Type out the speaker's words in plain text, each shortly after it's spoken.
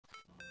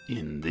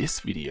In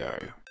this video,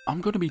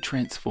 I'm going to be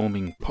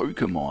transforming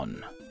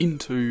Pokemon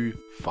into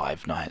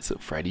Five Nights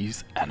at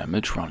Freddy's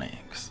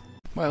animatronics.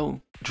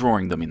 Well,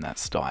 drawing them in that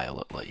style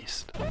at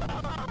least.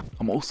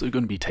 I'm also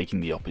going to be taking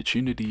the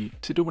opportunity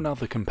to do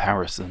another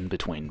comparison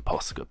between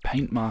Posca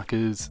paint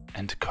markers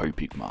and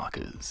Copic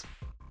markers.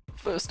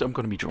 First, I'm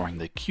going to be drawing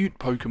the cute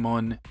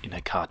Pokemon in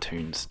a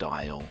cartoon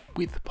style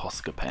with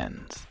Posca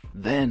pens.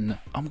 Then,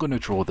 I'm going to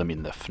draw them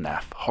in the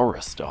FNAF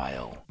horror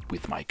style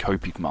with my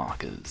Copic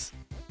markers.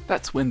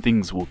 That's when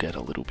things will get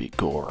a little bit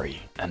gory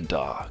and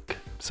dark,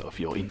 so if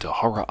you're into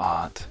horror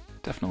art,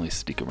 definitely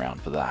stick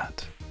around for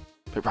that.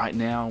 But right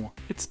now,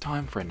 it's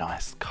time for a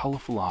nice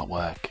colourful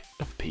artwork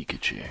of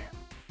Pikachu.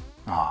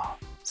 Ah,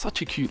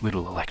 such a cute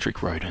little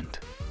electric rodent.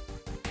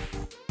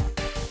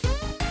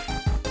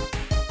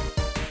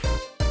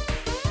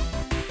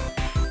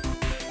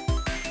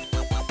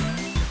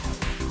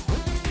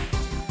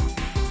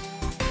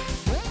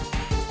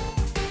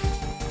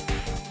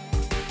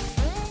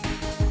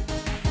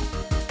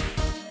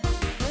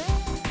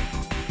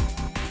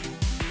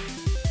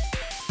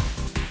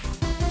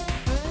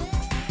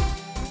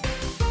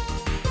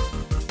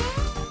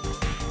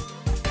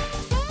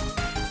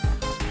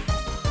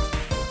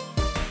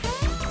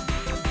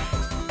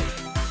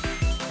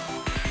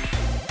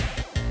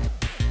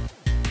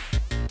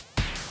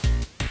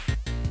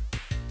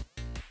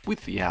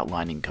 With the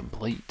outlining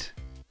complete,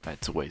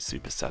 it's always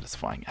super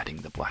satisfying adding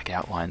the black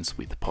outlines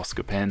with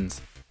Posca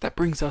pens. That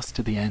brings us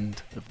to the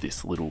end of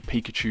this little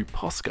Pikachu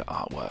Posca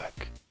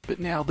artwork. But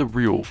now the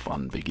real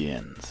fun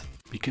begins,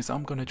 because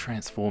I'm going to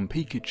transform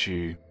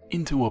Pikachu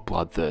into a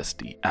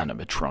bloodthirsty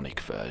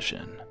animatronic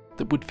version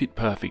that would fit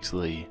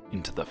perfectly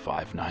into the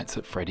Five Nights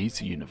at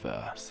Freddy's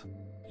universe.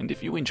 And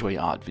if you enjoy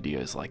art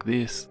videos like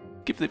this,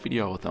 give the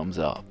video a thumbs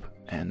up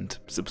and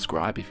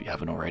subscribe if you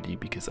haven't already,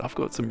 because I've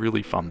got some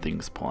really fun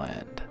things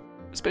planned,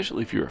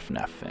 especially if you're a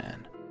FNAF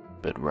fan.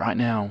 But right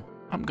now,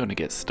 I'm going to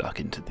get stuck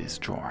into this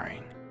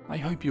drawing. I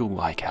hope you'll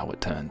like how it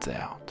turns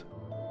out.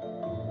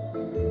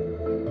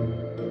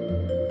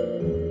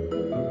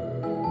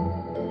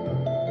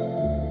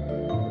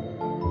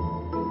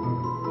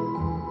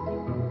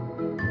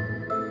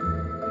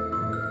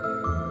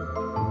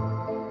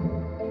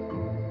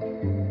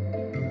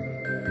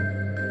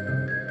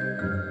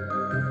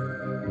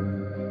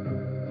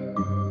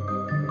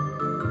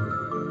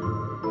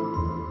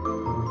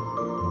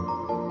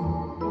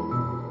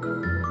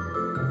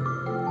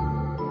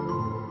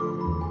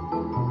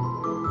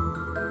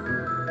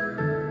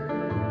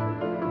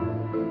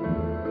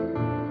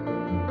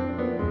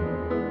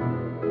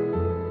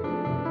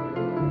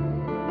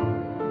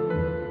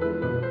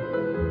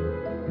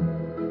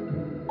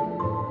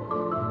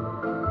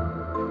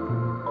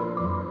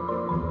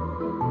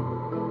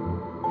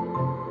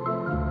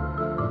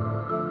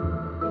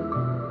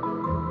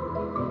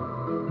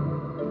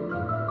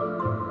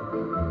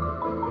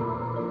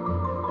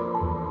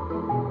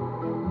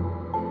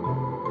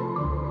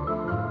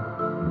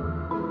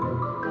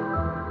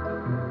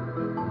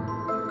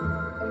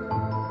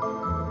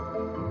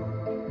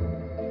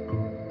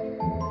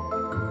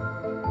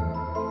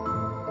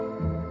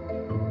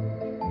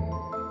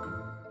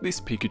 This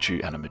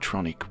Pikachu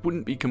animatronic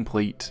wouldn't be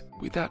complete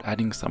without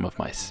adding some of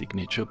my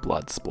signature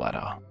blood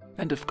splatter,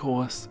 and of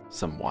course,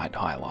 some white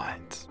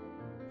highlights.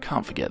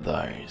 Can't forget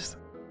those.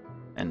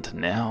 And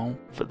now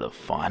for the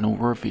final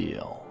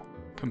reveal,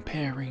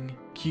 comparing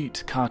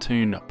cute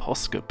cartoon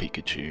Posca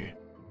Pikachu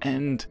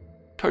and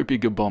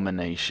Copic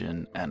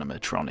Abomination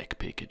animatronic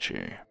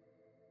Pikachu.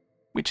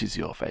 Which is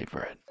your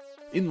favourite?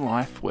 In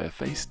life, we're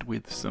faced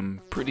with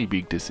some pretty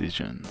big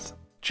decisions.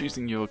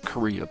 Choosing your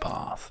career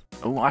path,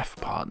 a life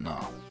partner.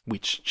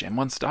 Which Gen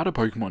 1 starter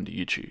Pokemon do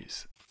you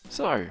choose?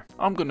 So,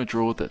 I'm going to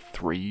draw the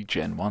 3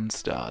 Gen 1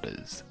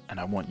 starters, and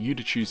I want you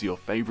to choose your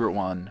favourite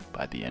one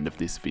by the end of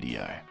this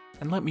video.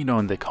 And let me know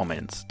in the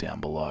comments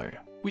down below,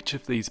 which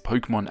of these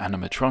Pokemon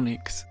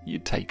animatronics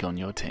you'd take on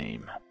your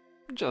team.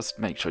 Just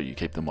make sure you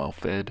keep them well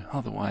fed,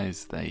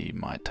 otherwise they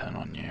might turn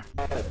on you.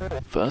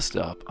 First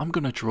up, I'm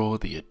going to draw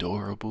the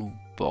adorable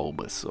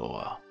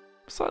Bulbasaur.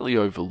 Slightly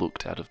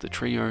overlooked out of the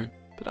trio,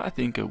 but I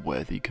think a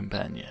worthy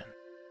companion.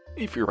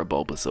 If you're a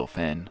Bulbasaur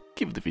fan,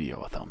 give the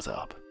video a thumbs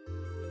up.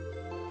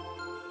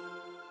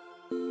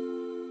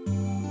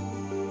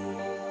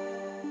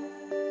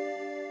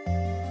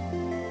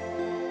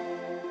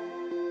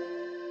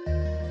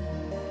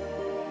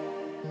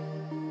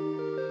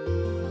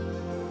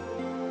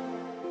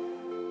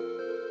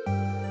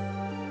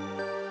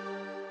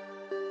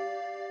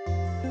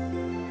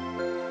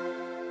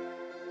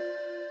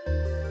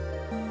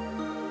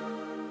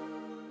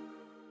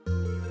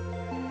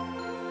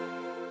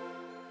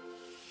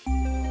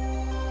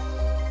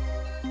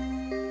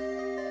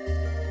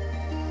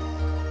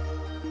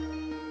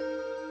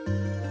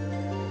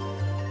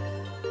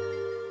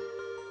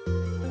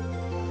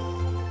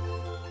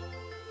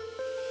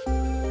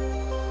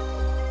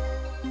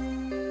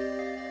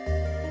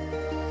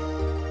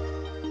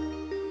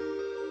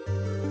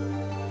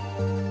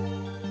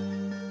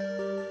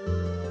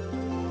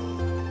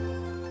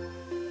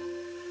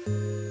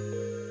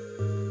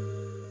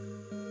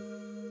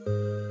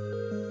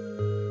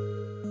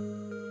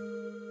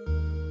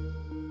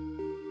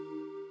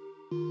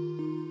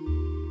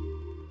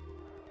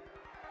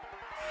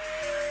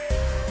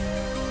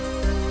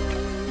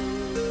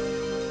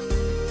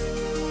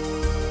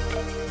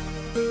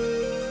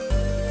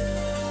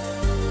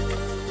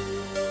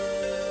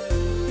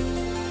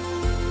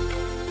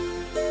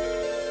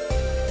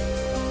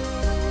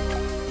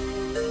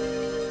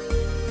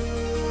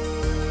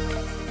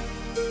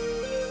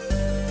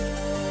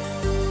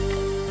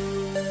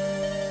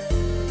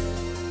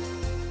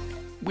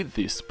 With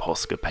this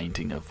Posca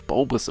painting of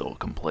Bulbasaur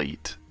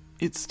complete,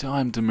 it's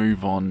time to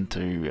move on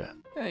to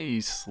a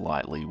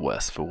slightly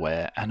worse for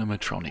wear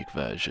animatronic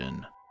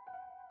version.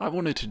 I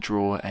wanted to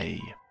draw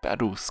a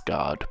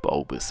battle-scarred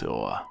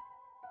Bulbasaur.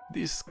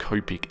 This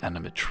Copic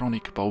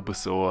animatronic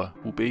Bulbasaur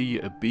will be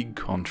a big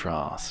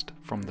contrast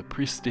from the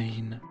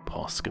pristine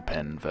Posca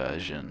pen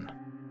version.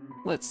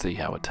 Let's see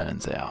how it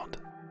turns out.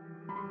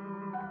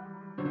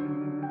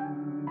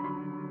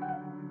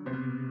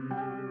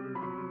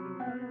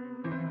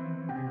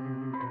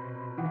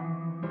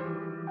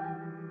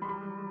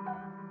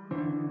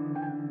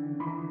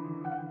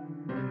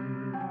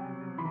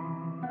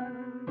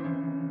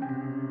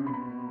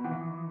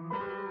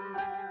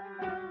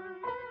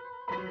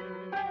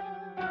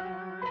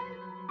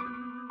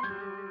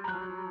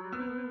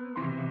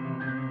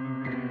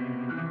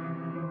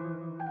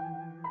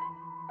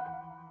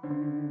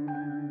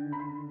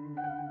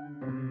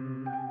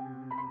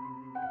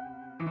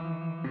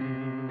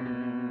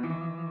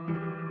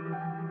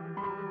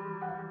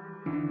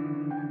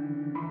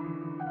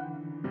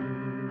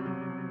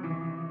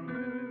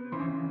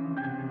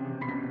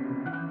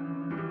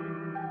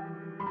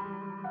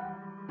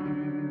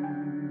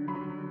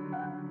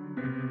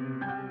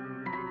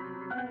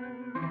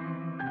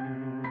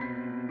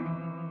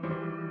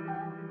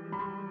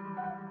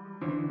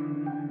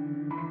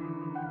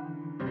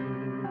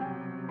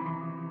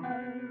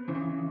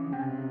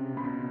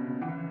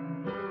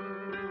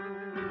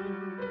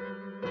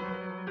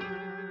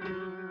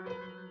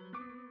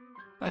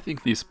 I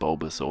think this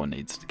Bulbasaur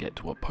needs to get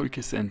to a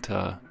Poké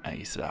Center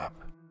ASAP.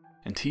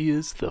 And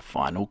here's the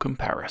final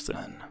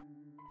comparison.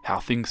 How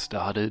things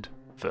started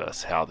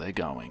versus how they're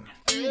going.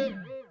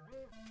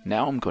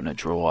 Now I'm gonna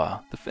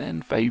draw the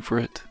fan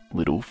favourite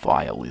little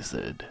fire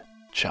lizard,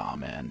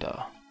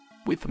 Charmander,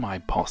 with my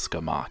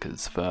Posca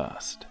markers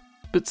first.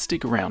 But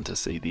stick around to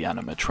see the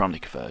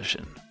animatronic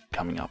version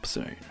coming up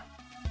soon.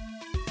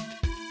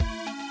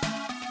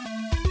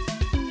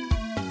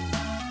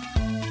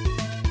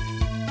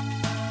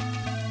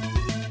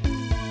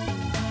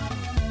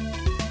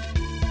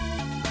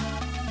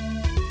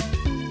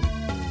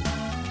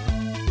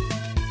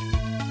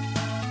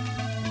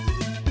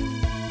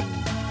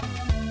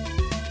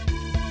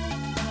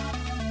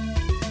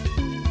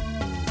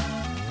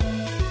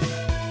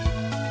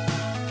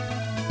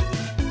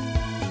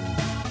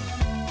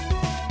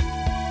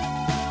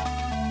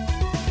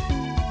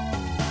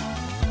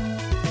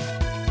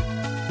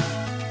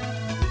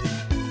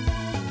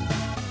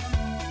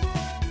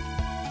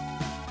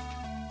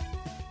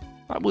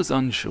 I was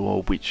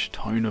unsure which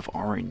tone of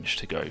orange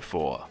to go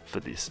for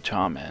this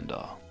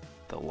Charmander,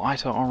 the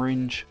lighter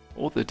orange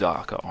or the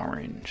darker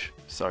orange.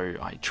 So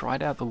I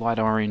tried out the light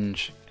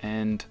orange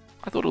and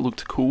I thought it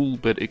looked cool,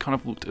 but it kind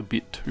of looked a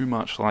bit too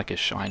much like a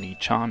shiny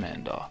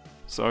Charmander.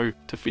 So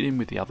to fit in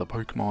with the other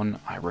Pokemon,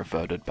 I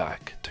reverted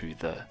back to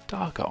the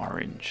darker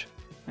orange,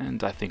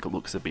 and I think it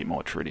looks a bit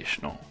more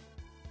traditional.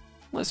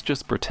 Let's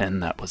just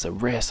pretend that was a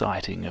rare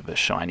sighting of a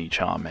shiny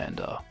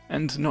Charmander,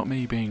 and not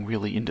me being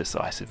really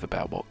indecisive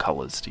about what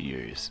colours to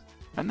use.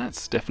 And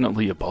that's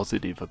definitely a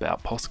positive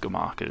about Posca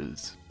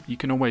markers. You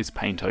can always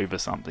paint over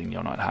something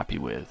you're not happy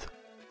with,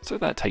 so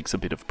that takes a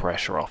bit of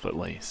pressure off at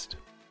least.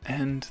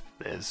 And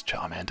there's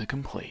Charmander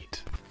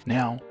complete.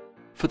 Now,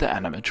 for the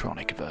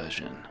animatronic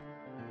version.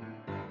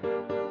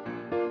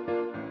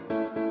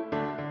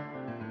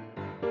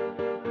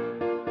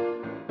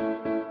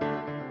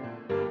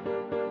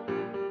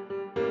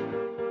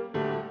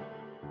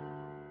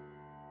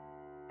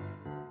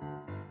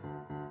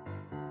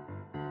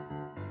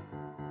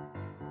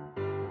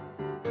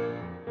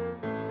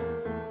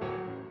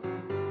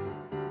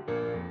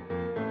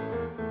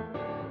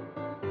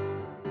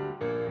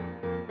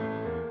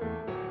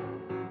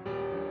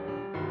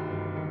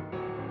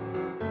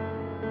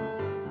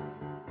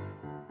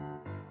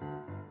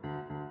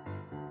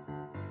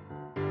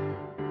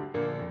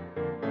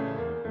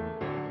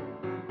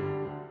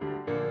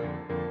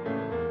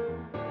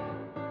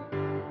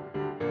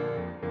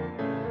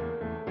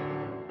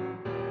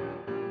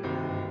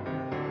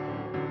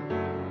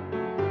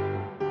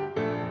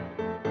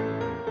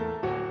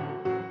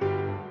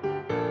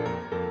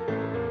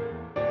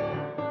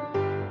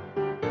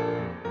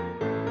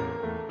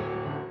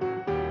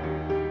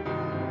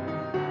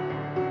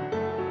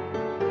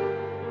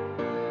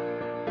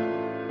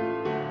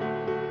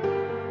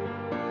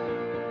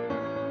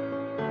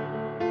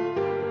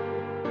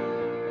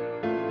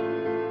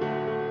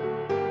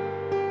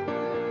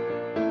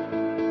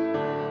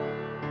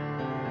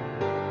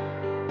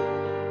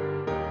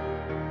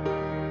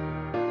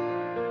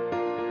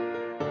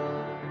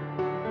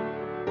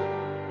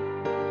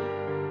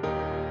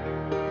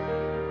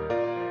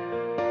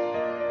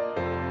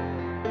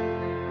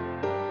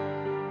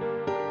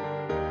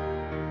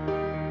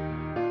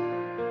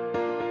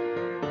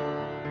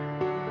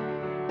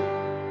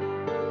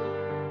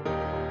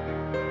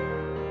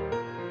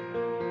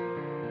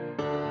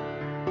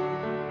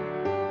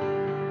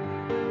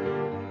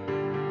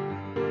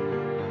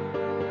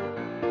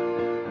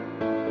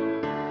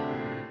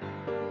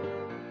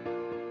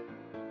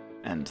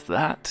 And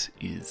that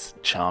is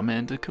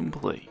Charmander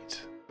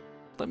complete.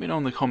 Let me know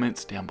in the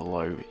comments down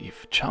below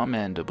if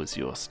Charmander was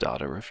your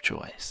starter of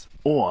choice,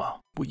 or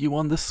were you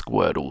on the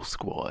Squirtle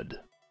squad?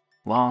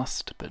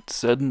 Last, but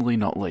certainly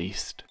not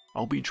least,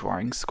 I'll be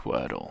drawing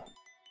Squirtle.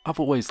 I've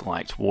always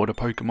liked water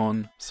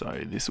Pokemon, so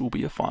this will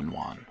be a fun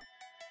one.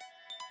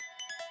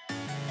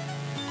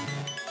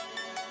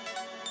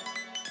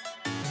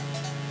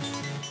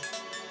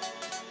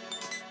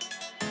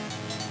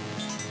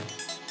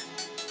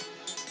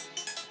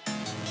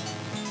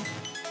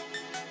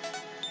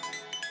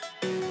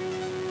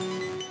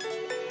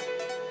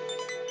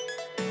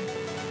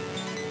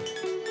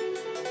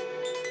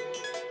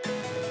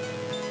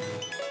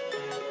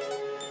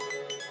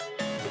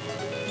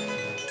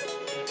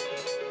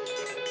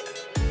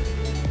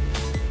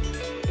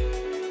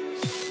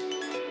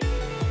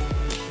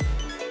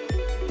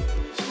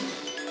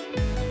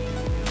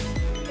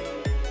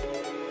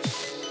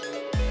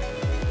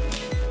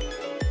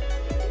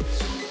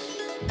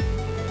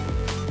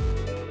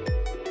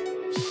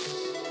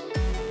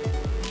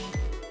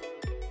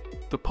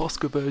 The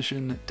Posca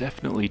version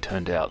definitely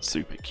turned out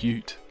super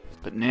cute,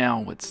 but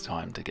now it's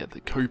time to get the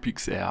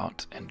Copics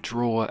out and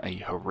draw a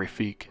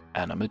horrific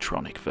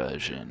animatronic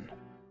version.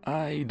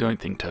 I don't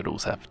think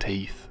turtles have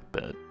teeth,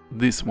 but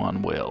this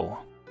one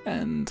will,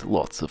 and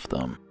lots of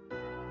them.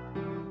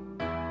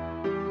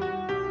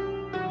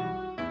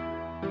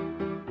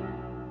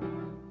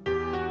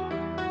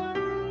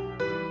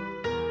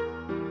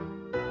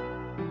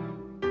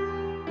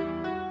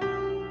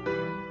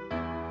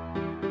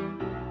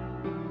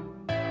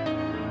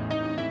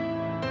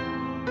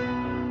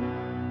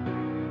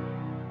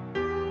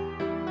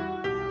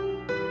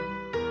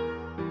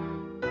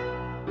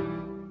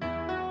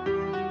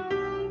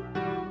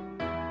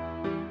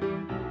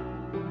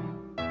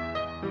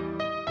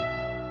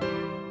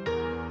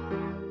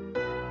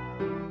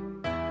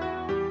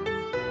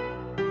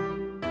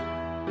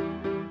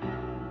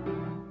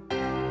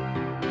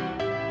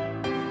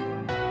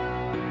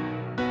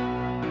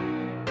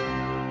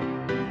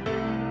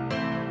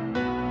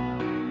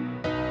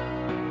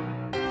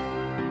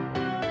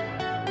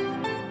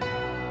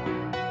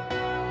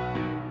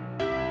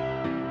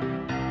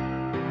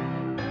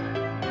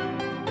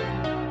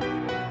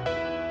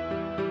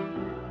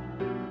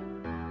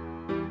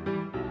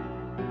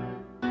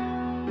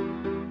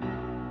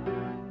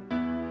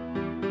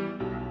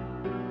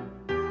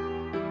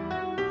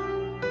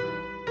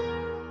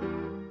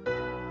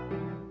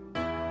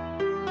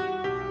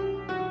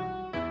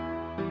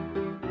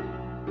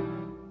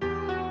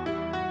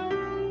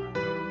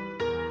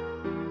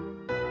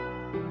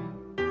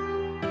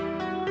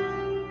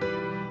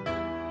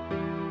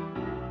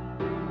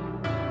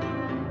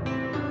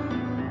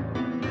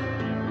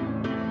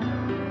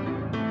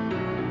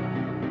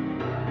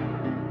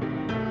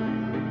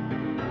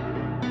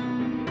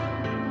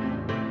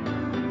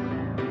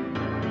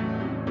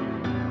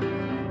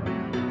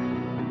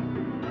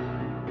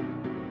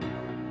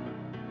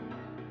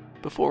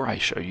 Before I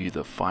show you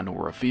the final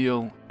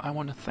reveal, I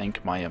want to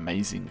thank my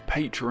amazing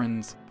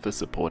patrons for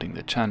supporting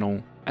the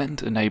channel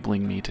and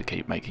enabling me to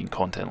keep making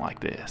content like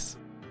this.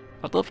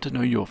 I'd love to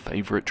know your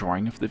favourite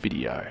drawing of the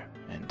video,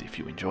 and if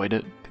you enjoyed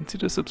it,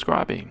 consider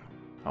subscribing.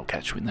 I'll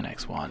catch you in the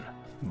next one.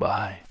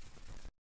 Bye.